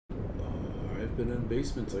been in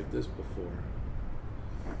basements like this before.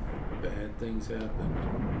 Bad things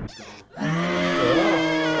happen.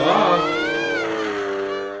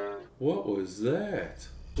 What was that?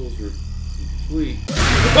 Those were complete.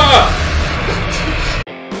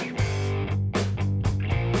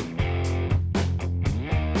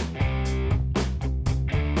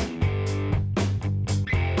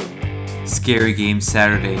 Scary Games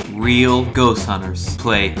Saturday. Real ghost hunters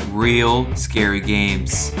play real scary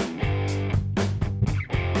games.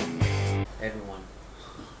 Everyone,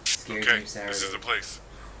 Scary Games Saturday. This is the place.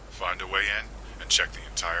 Find a way in and check the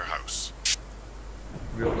entire house.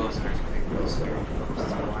 Real ghost hunters play real scary games. This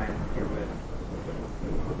is Bryan here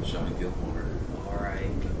with Shawn and Gilmore.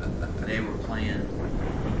 Alright. Today we're playing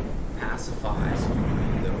Pacify. Is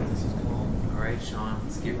that what this is called? Alright, Shawn,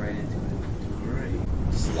 let's get right into it. Alright.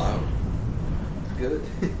 Slow. Good.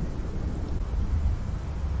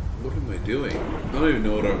 What am I doing? I don't even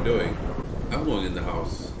know what I'm doing. I'm going in the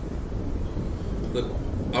house. Look,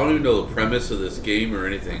 I don't even know the premise of this game or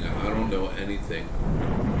anything. I don't know anything.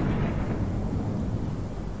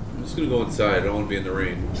 I'm just gonna go inside. I don't want to be in the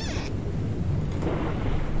rain.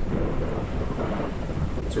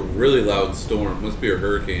 It's a really loud storm. Must be a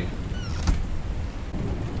hurricane.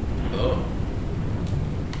 Oh.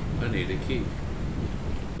 I need a key.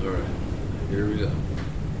 Alright. Here we go.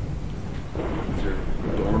 Is there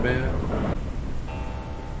a doormat?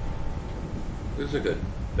 There's like a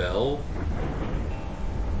bell.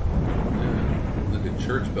 Yeah, like a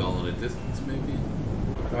church bell in a distance maybe.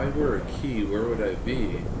 If I were a key, where would I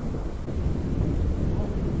be?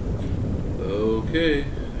 Okay,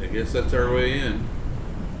 I guess that's our way in.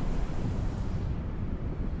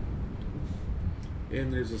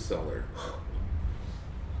 And there's a cellar.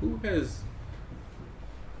 Who has...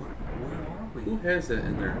 Where are we? Who has that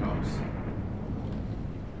in their house?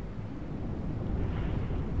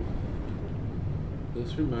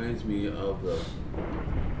 This reminds me of the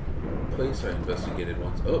place I investigated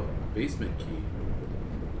once. Oh, basement key.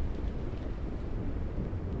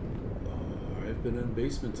 Oh, I've been in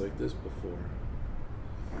basements like this before.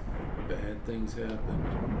 Bad things happen.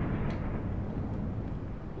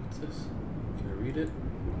 What's this? Can I read it?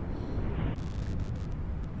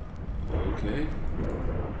 Okay.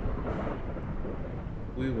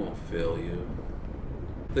 We won't fail you.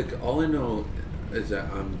 Like, all I know is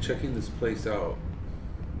that I'm checking this place out.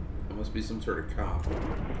 I must be some sort of cop.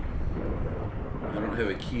 I don't have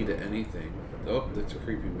a key to anything. Oh, that's a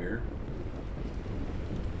creepy mirror.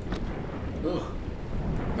 Oh,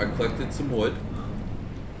 I collected some wood.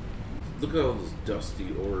 Look at all those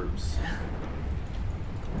dusty orbs.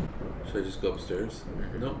 Should I just go upstairs?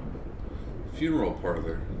 Nope. Funeral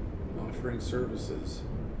parlor. Offering services.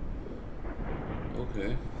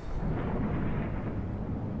 Okay.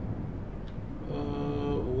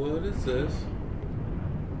 What is this?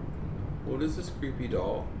 What is this creepy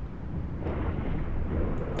doll?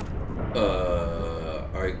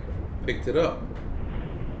 I picked it up.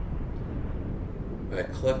 I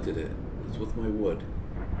collected it. It's with my wood.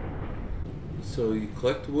 So you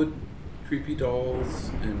collect wood, creepy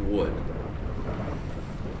dolls, and wood.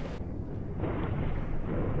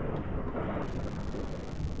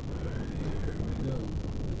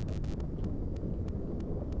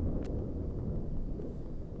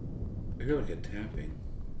 I hear like a tapping.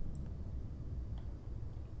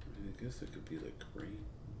 I guess it could be like rain.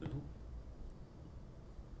 No?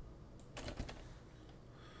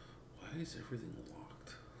 Why is everything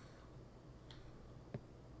locked?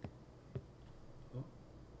 Oh.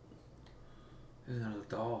 There's another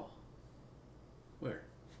doll. Where?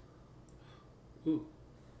 Ooh.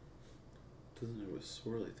 Doesn't have a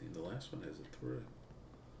swirly thing. The last one has a thread.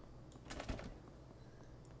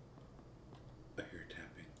 I hear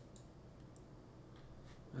tapping.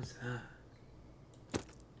 What's that?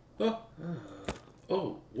 Oh!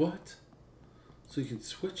 Oh, what? So you can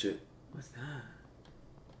switch it. What's that?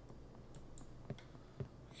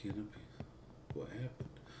 Cannot be. What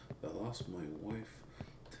happened? I lost my wife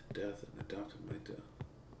to death and adopted my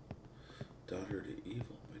daughter to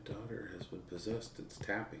evil. My daughter has been possessed. It's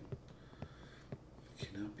tapping.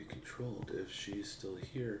 Cannot be controlled. If she is still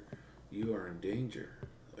here, you are in danger.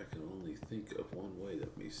 I can only think of one way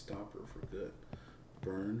that may stop her for good.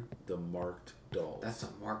 Burn the marked dolls. That's a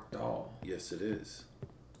marked doll. Yes, it is.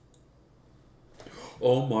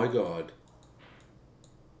 Oh my god.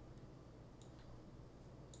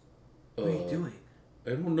 What are you doing? I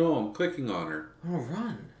don't know. I'm clicking on her. Oh,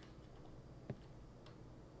 run.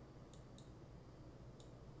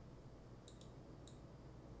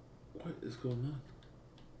 What is going on?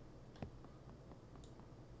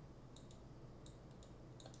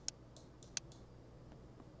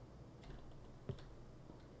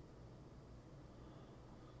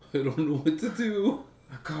 I don't know what to do.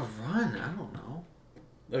 I gotta run. I don't know.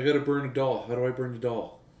 I gotta burn a doll. How do I burn a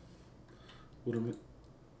doll? What am I...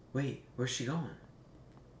 Wait, where's she going?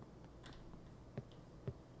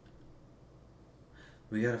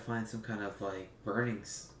 We gotta find some kind of like burning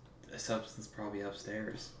substance, probably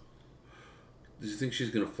upstairs. Do you think she's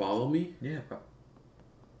gonna follow me? Yeah,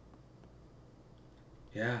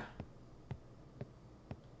 yeah.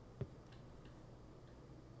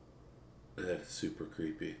 That is super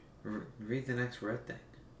creepy. Read the next red thing.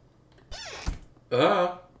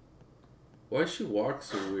 Ah! Why does she walk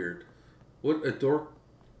so weird? What, a door?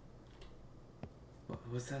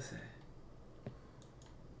 What's that say?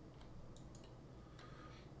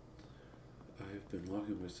 I have been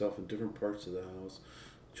locking myself in different parts of the house,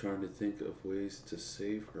 trying to think of ways to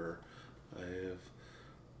save her. I have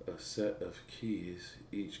a set of keys.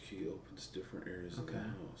 Each key opens different areas of the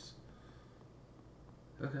house.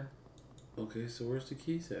 Okay. Okay, so where's the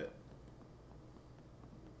keys at?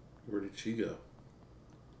 Where did she go?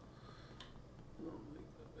 Oh my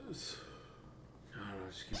goodness. I don't know,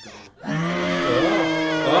 just keep going.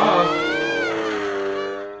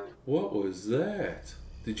 What was that?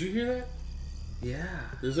 Did you hear that?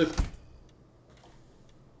 Yeah. There's a...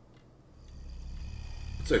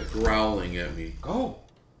 It's like growling at me. Go!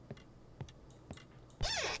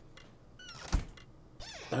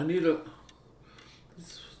 I need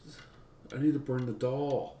to burn the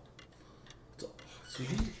doll. So you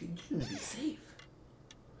need to be safe.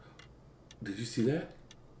 Did you see that?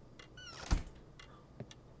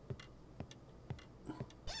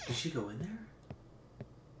 Did she go in there?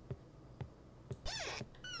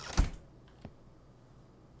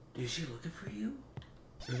 Is she looking for you?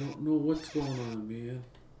 I don't know what's going on, man.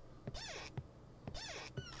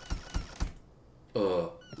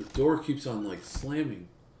 The door keeps on like slamming.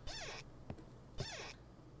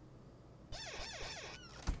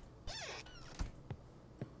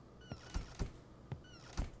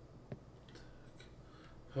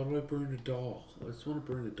 How do I burn a doll? I just want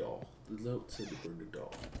to burn a doll. The note said to burn a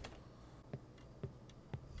doll.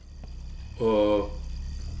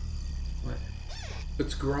 What?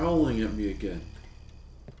 It's growling at me again.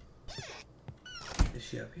 Is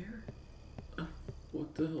she up here?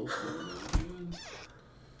 What the hell's going on, man?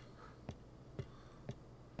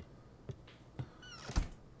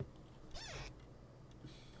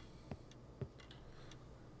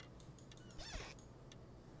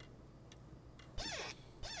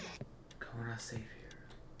 We're not safe here.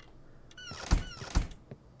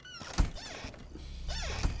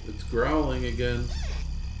 It's growling again.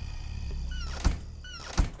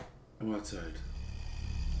 I'm outside.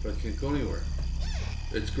 But I can't go anywhere.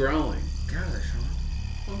 It's growling. Get out of there, Shawn.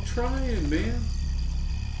 I'm trying, man.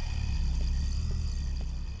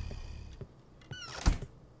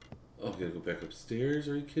 Oh, I gotta go back upstairs.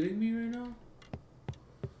 Are you kidding me right now?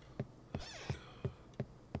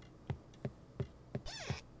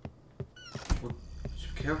 Well,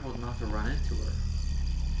 just be careful not to run into her.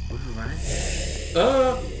 What if we run into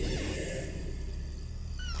her?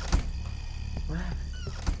 What happened?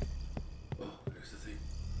 Oh, here's the thing.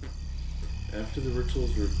 After the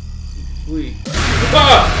rituals were complete...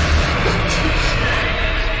 Ah!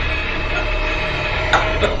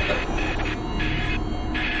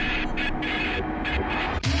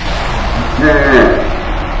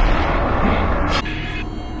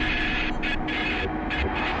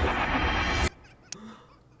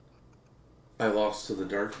 I lost to the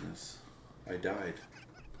darkness. I died.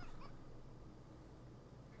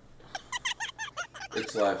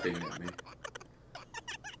 It's laughing at me.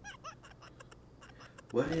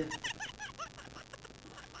 What if it's because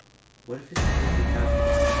what if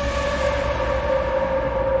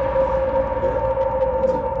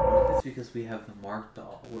it's because we have the marked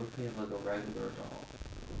doll? What if we have like a regular doll?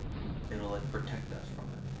 It'll like protect us from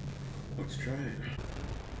it. Let's try it.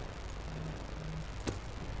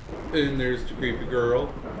 And there's the creepy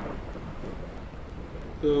girl.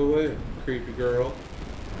 Go away, creepy girl.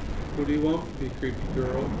 What do you want from me, creepy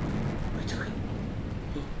girl? It took it.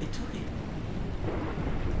 It took it.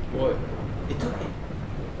 What? It took it.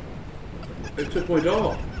 It took my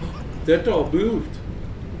doll. That doll moved.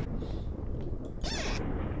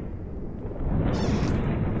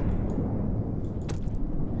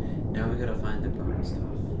 Now we gotta find the burn stuff.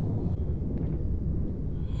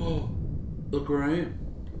 Oh, look where I am.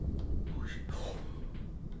 Oh shit.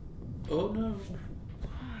 Oh no.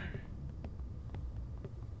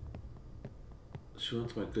 She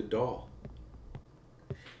wants my good doll.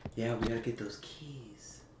 Yeah, we gotta get those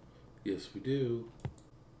keys. Yes, we do.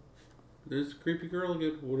 There's a creepy girl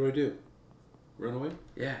again. What do I do? Run away?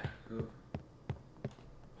 Yeah. Ooh.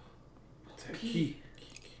 What's that key?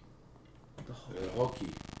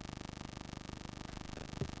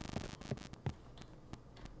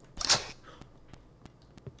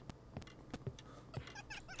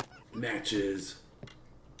 Matches.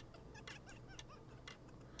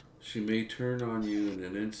 She may turn on you in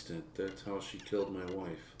an instant. That's how she killed my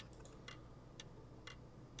wife.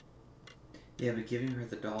 Yeah, but giving her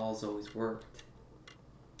the dolls always worked.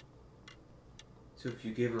 So if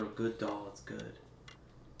you give her a good doll, it's good.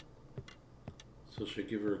 So should I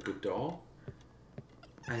give her a good doll?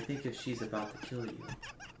 I think if she's about to kill you.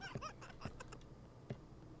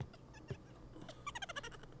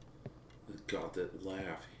 God, that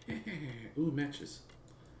laugh. Ooh, matches.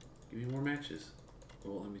 Give me more matches.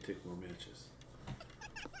 Oh, let me take more matches.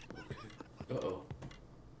 Okay. Uh-oh.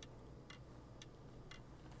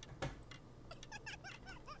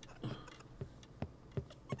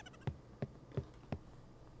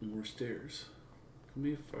 More stairs. Give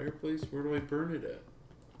me a fireplace? Where do I burn it at?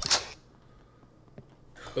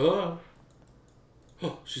 Oh,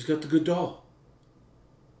 she's got the good doll.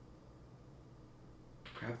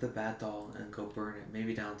 Grab the bad doll and go burn it.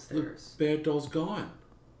 Maybe downstairs. The bad doll's gone.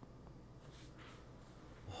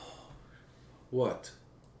 What?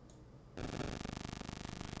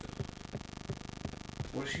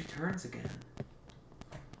 What if she turns again?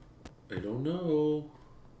 I don't know.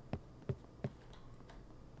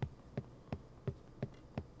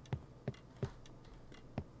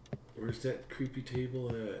 Where's that creepy table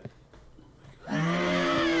at?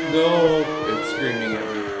 No! It's screaming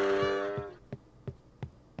at me.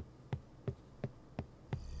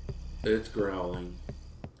 It's growling.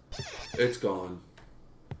 It's gone.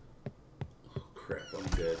 Oh crap, I'm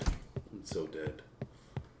dead. I'm so dead.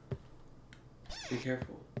 Be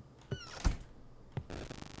careful. What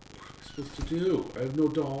am I supposed to do? I have no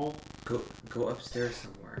doll. Go upstairs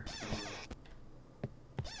somewhere.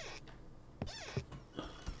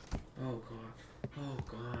 Oh god. Oh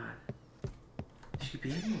god. She could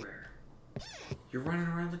be anywhere. You're running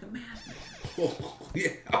around like a madman. Oh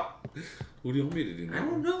yeah. What do you want me to do now? I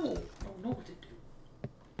don't know. I don't know what to do.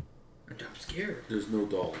 I'm scared. There's no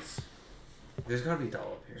dolls. There's gotta be a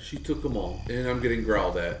doll up here. She took them all, and I'm getting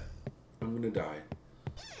growled at. I'm gonna die.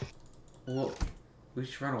 Well, we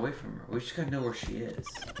should run away from her. We just gotta know where she is.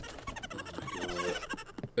 Oh my god.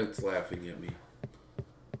 It's laughing at me.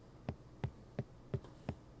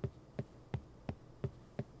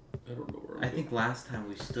 I don't know where I'm I think last time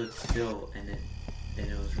we stood still and it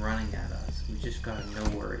was running at us. We just gotta know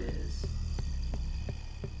where it is.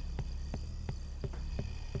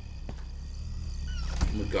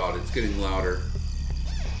 Oh my god, it's getting louder.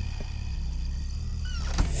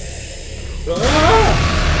 Ah!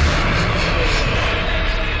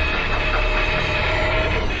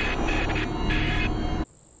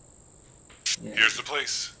 Yeah. Here's the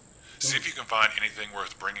place. See if you can find anything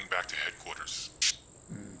worth bringing back to headquarters.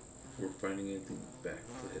 We're finding anything back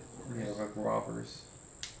to headquarters. Yeah, like robbers.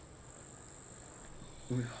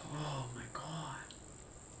 Oh my god.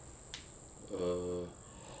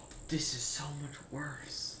 This is so much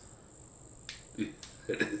worse. It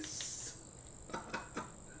is.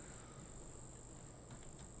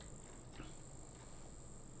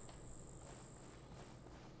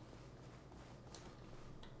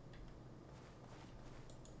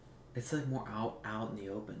 It's like more out in the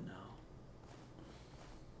open now.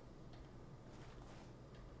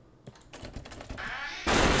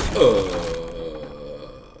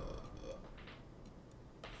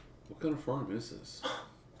 What kind of farm is this?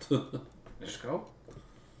 Just go.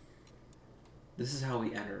 This is how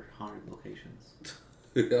we enter haunted locations.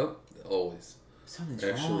 Yep, always. Something's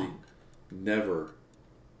Actually, wrong. never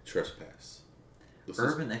trespass.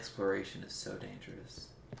 Urban exploration is so dangerous.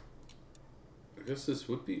 I guess this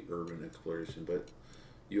would be urban exploration, but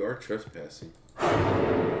you are trespassing.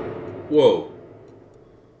 Whoa.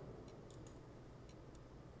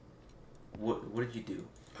 What did you do?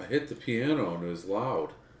 I hit the piano and it was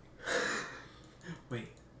loud. Wait.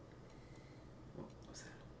 What was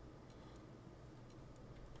that?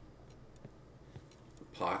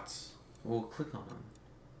 Pots. Well, click on them.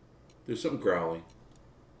 There's something growling.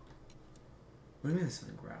 What do you mean there's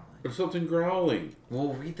something growling? There's something growling.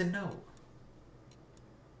 Well, read the note.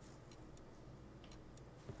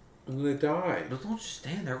 I'm gonna die. But don't just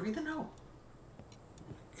stand there. Read the note.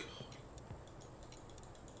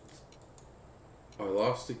 I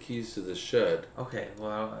lost the keys to the shed. Okay,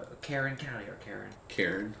 well, Karen, get out of here, Karen.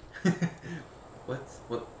 Karen.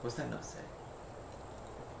 What's that note say?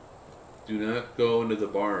 Do not go into the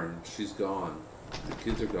barn. She's gone. The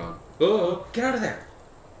kids are gone. Oh! Get out of there!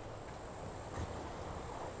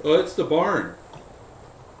 Oh, it's the barn.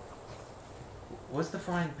 What's the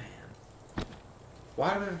frying pan?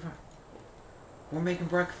 Why do we have a frying? We're making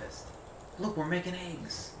breakfast. Look, we're making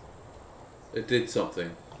eggs. It did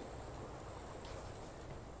something.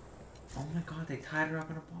 Oh my god, they tied her up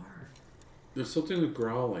in a bar. There's something with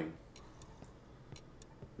growling.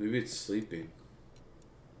 Maybe it's sleeping.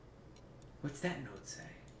 What's that note say?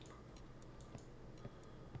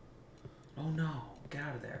 Oh no, get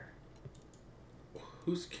out of there.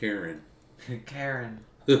 Who's Karen? Karen.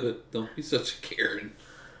 Don't be such a Karen.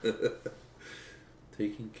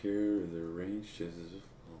 Taking care of the range is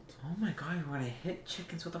difficult. Oh my god, you're gonna hit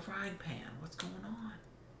chickens with a frying pan. What's going on?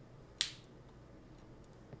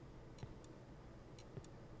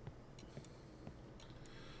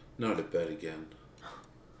 Not a bed again.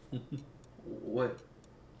 What?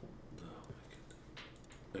 Oh my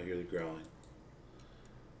goodness. I hear the growling.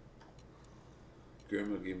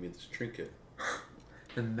 Grandma gave me this trinket.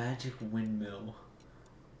 The magic windmill.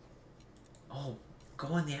 Oh,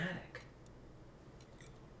 go in the attic.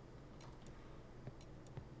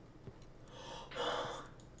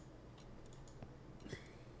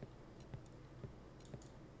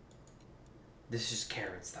 This is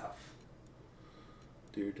Karen stuff.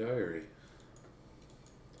 Dear Diary.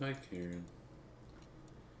 Hi, Karen.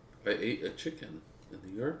 I ate a chicken in the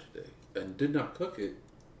yard today and did not cook it.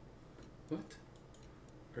 What?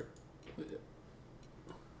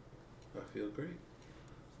 I feel great.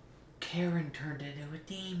 Karen turned into a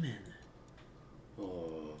demon.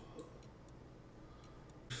 Oh.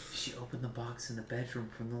 She opened the box in the bedroom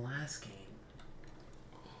from the last game.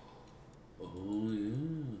 Oh,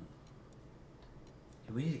 yeah.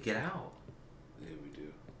 We need to get out. Yeah, we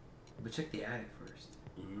do. But check the attic first.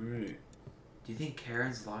 Alright. Do you think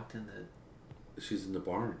Karen's locked in the... She's in the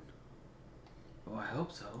barn. Oh, I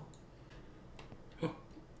hope so.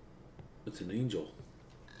 It's an angel.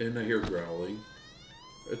 And I hear growling.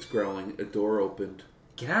 It's growling. A door opened.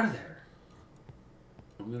 Get out of there.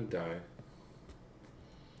 I'm gonna die.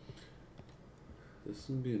 This is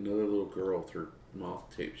gonna be another little girl with her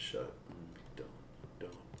mouth taped shut. I'm done. I'm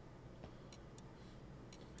done.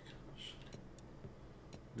 Oh my gosh.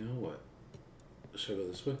 Now what? Should I go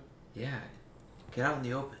this way? Yeah. Get out in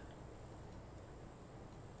the open.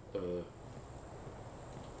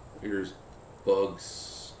 Here's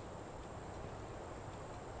bugs.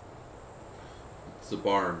 It's the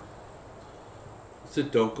barn. It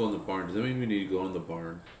said don't go in the barn. Does that mean we need to go in the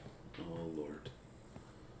barn? Oh, Lord.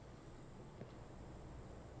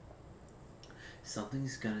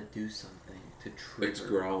 Something's gonna do something to trigger. It's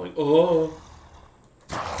growling. Oh!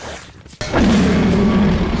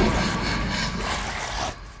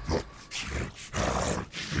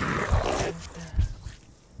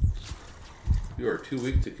 You are too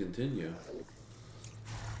weak to continue.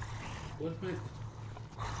 What am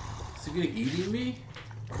I... Is he gonna eating me?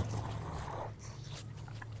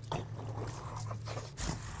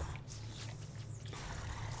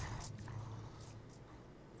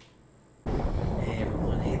 Hey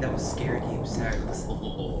everyone, hey, that was Scary Game Saturday. Listen,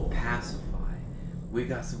 Oh. Pacify. We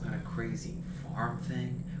got some kind of crazy farm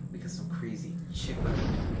thing. We got some crazy chicken.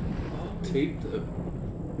 Oh. Taped a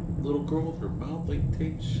little girl with her mouth like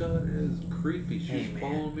taped shut. It is creepy. She's Hey, man.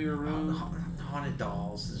 following me around. Haunted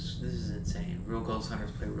dolls. This is insane. Real ghost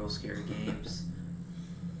hunters play real scary games.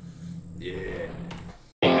 Yeah.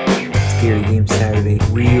 Scary Game Saturday.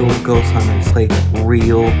 Real ghost hunters play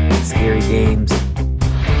real scary games.